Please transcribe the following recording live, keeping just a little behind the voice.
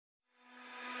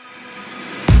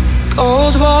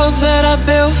Old walls that I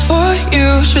built for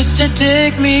you, just to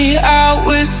dig me out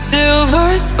with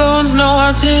silver spoons. No,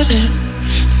 I didn't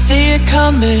see it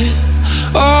coming.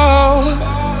 Oh,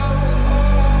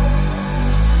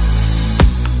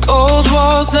 old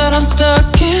walls that I'm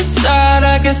stuck inside.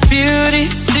 I guess beauty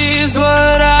sees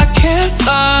what I can't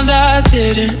find. I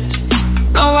didn't,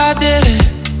 no, I didn't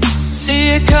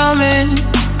see it coming.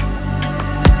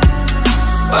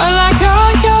 Well, I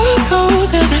got your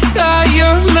code and I got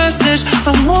your message.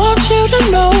 I want you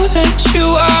to know that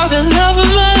you are the love of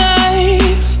my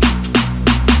life,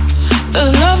 the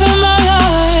love of my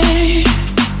life.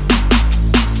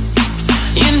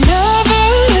 You never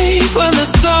leave when the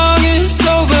song is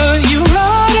over. You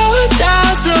ride or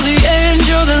die till the end.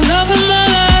 You're the love of my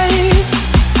life.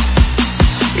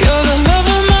 You're the love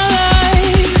of my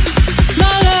life,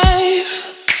 my life.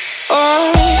 Oh.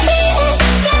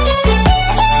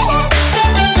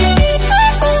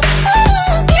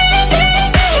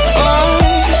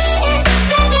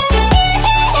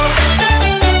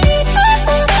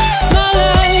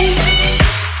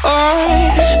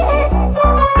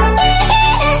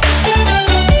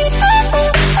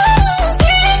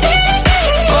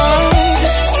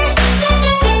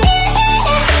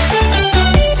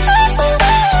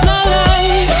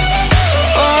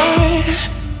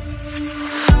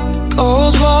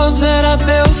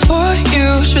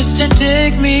 Just to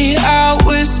dig me out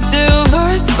with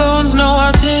silver spoons. No,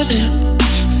 I didn't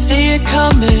see it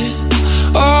coming.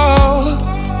 Oh,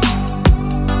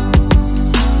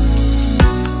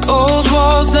 old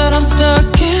walls that I'm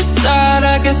stuck inside.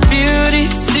 I guess beauty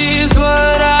sees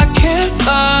what I can't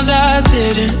find. I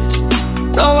didn't,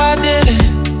 no, I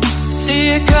didn't see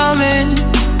it coming.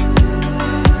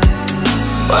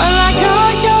 Well, I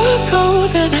got your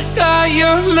code and I got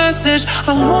your message.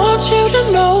 I want you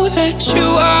to know that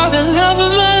you are the love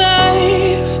of my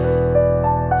life,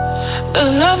 the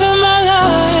love of my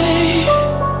life.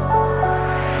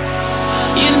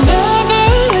 You never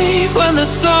leave when the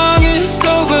song is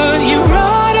over. You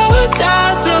ride or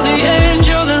die till the end.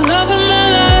 You're the love of my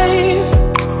life.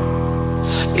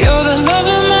 You're the love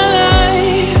of my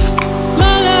life,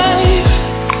 my life.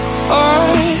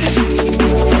 Oh.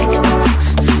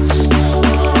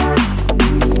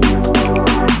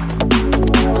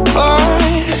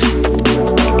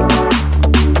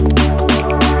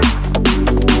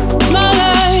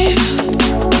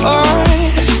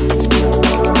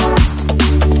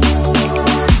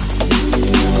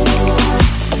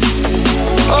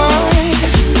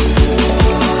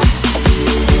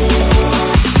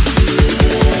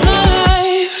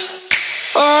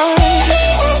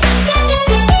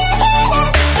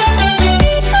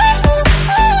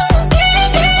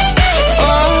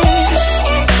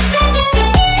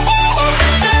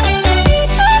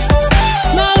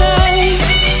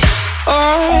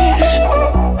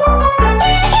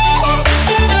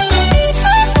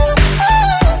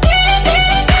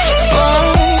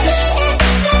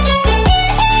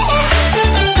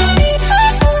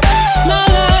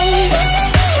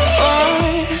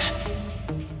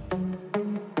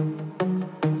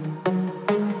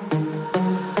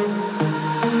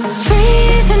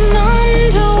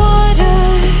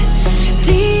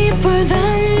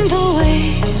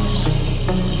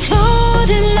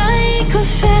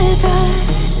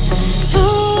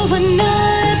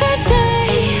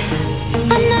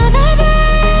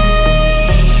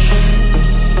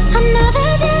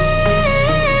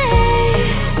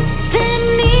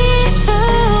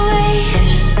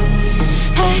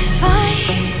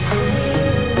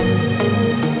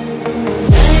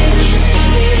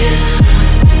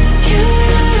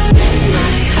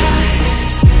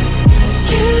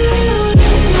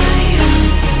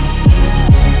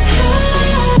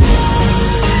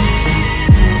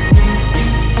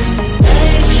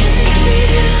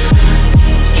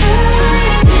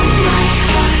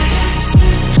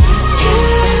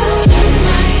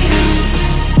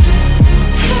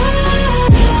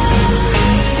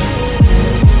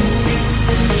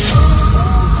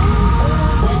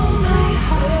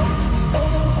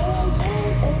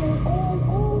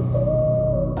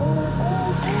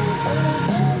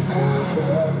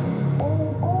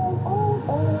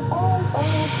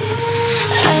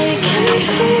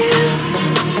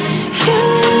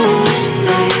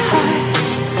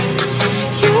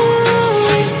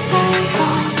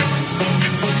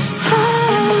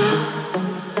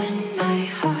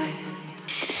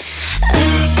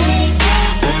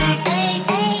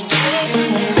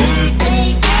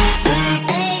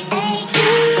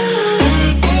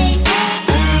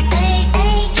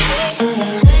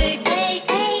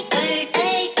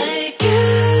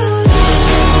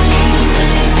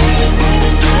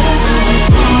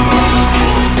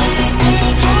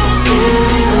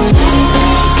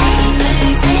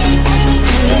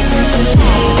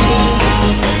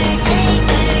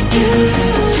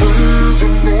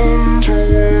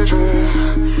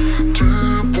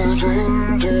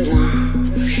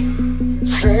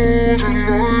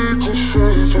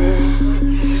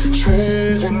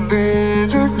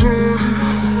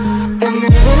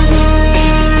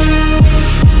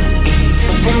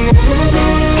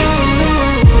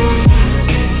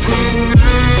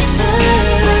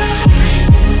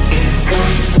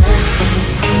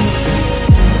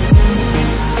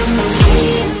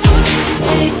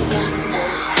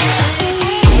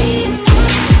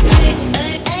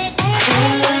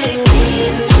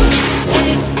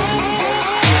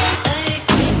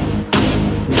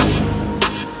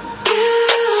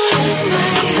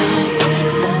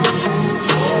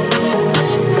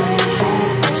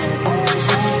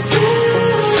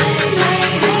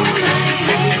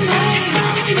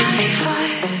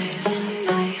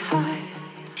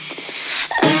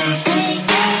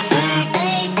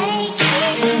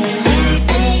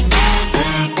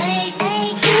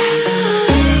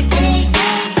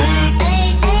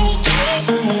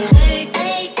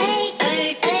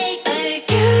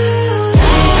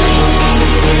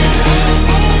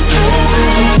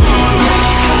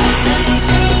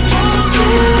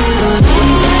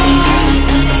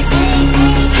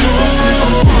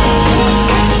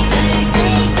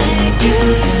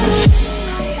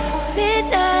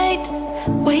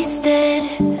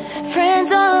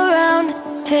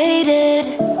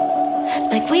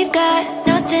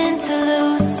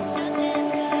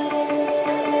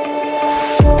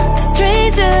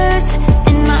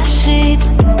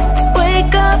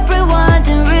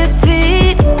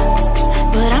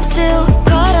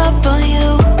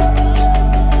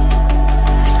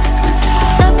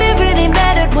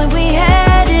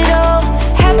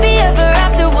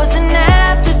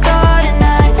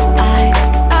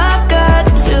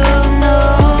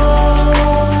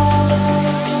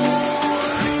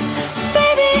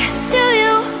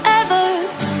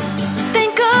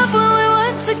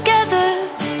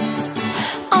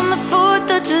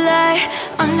 July,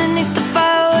 underneath the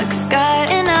fireworks sky.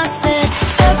 And I said,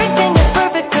 everything is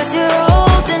perfect cause you're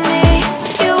holding me.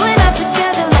 You and I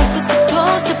together like we're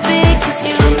supposed to be. Cause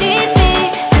you need me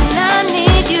and I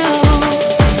need you.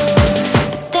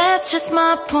 But that's just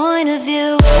my point of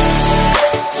view.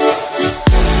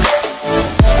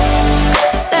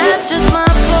 That's just my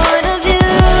point of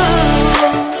view.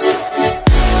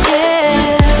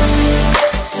 Yeah.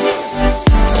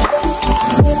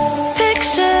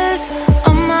 Pictures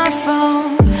on my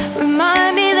phone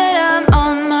remind me that I'm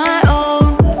on my own,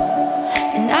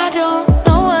 and I don't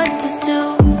know what to do.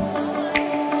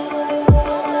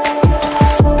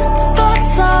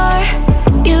 Thoughts are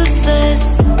useless,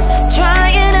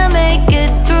 trying to make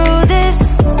it through this.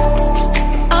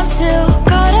 I'm still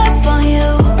caught up on you.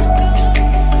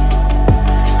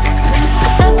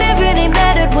 Nothing really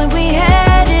mattered when we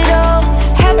had it all.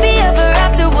 Happy ever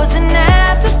after was an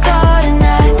afterthought. And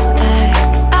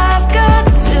I've got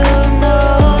to know,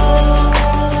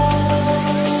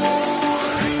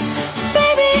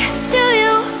 baby, do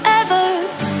you ever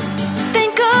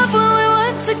think of when we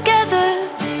were together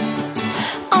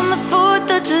on the 4th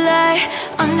of July,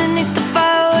 underneath the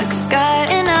fireworks sky?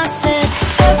 And I said,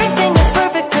 everything is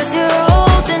perfect cause you're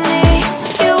holding me.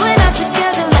 You and I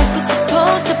together like we're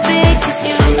supposed to be. Cause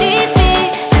you need me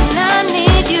and I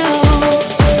need you.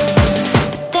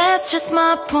 That's just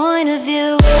my point of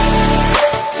view.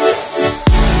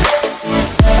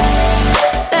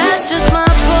 That's just my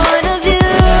point of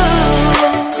view.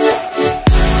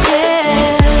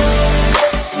 Yeah.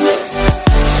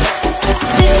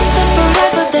 This is the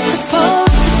forever that's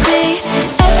supposed to be.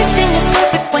 Everything is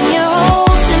perfect when you're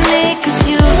holding me. Cause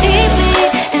you need me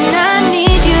and I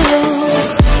need you.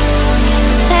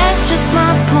 That's just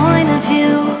my point of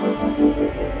view.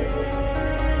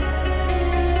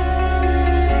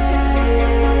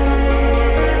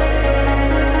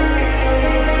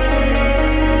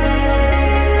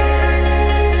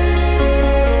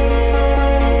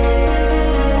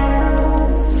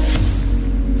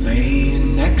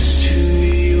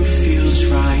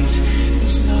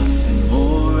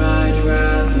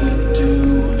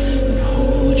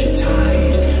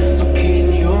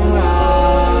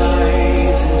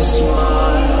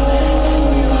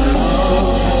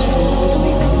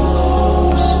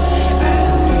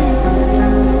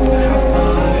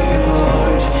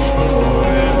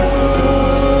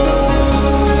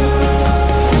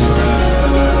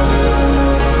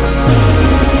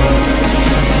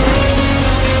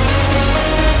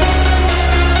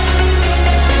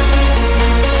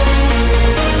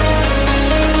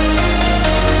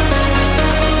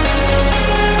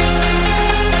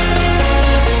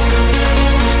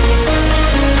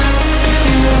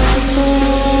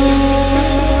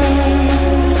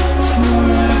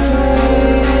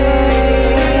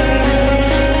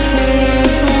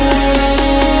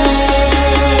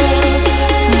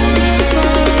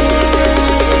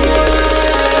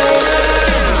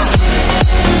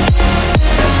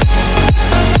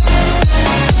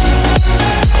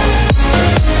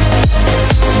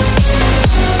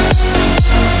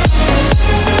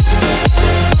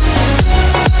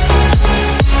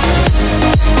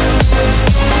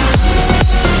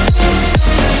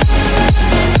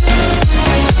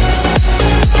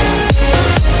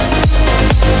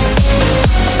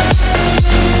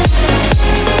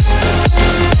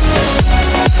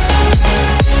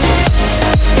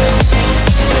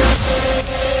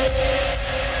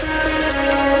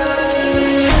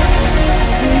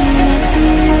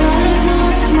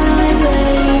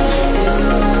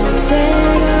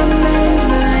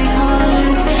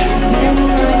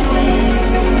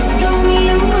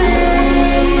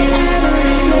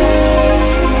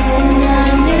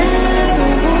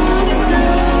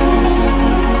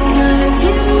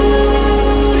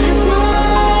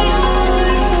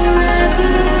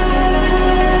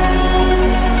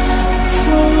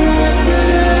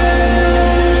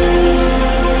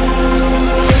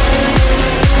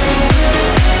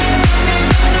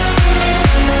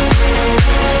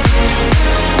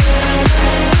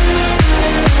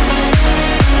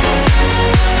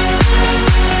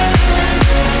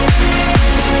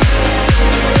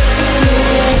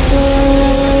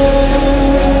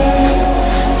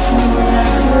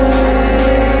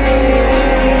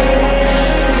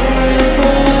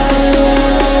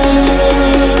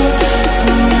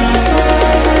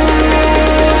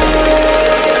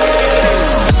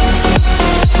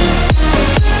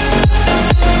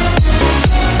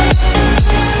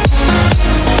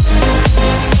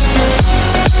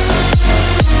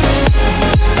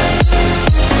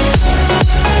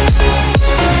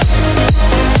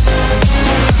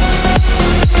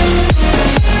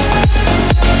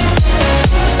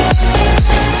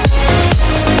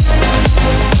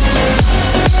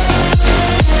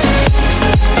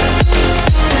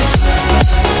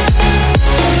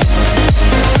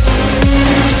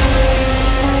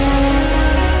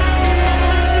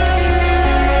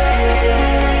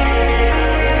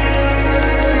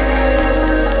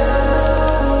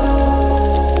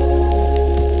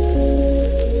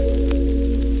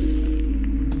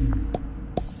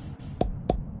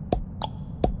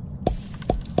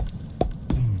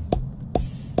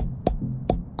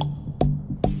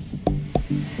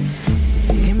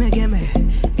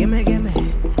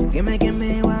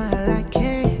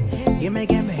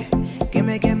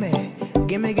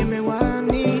 give me what I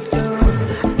need, girl.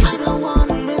 I don't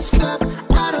wanna mess up,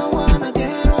 I don't wanna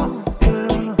get off,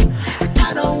 girl.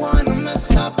 I don't wanna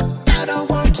mess up, I don't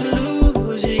want to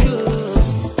lose you.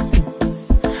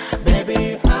 Baby,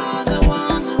 you are the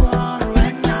one I want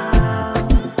right now.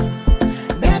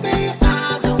 Baby, you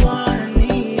are the one I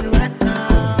need right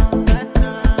now, right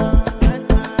now, right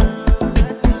now,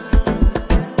 right now.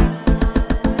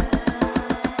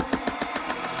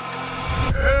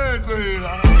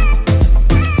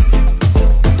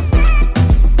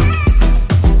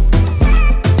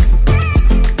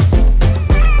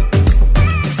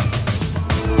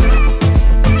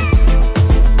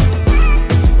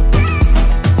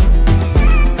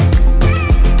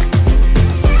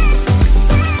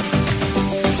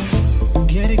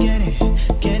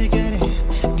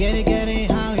 Get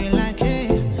it, how you like it.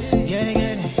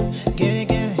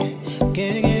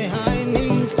 Get it, how you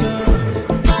need, girl.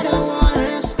 I don't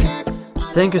wanna escape.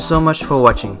 Thank you so much for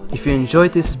watching. If you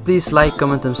enjoyed this, please like,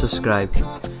 comment and subscribe.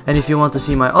 And if you want to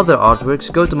see my other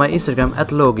artworks, go to my Instagram at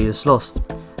LogiusLost.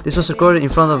 This was recorded in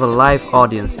front of a live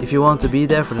audience. If you want to be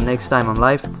there for the next time I'm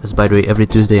live, that's by the way every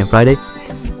Tuesday and Friday,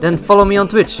 then follow me on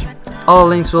Twitch. All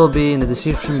links will be in the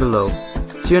description below.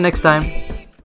 See you next time.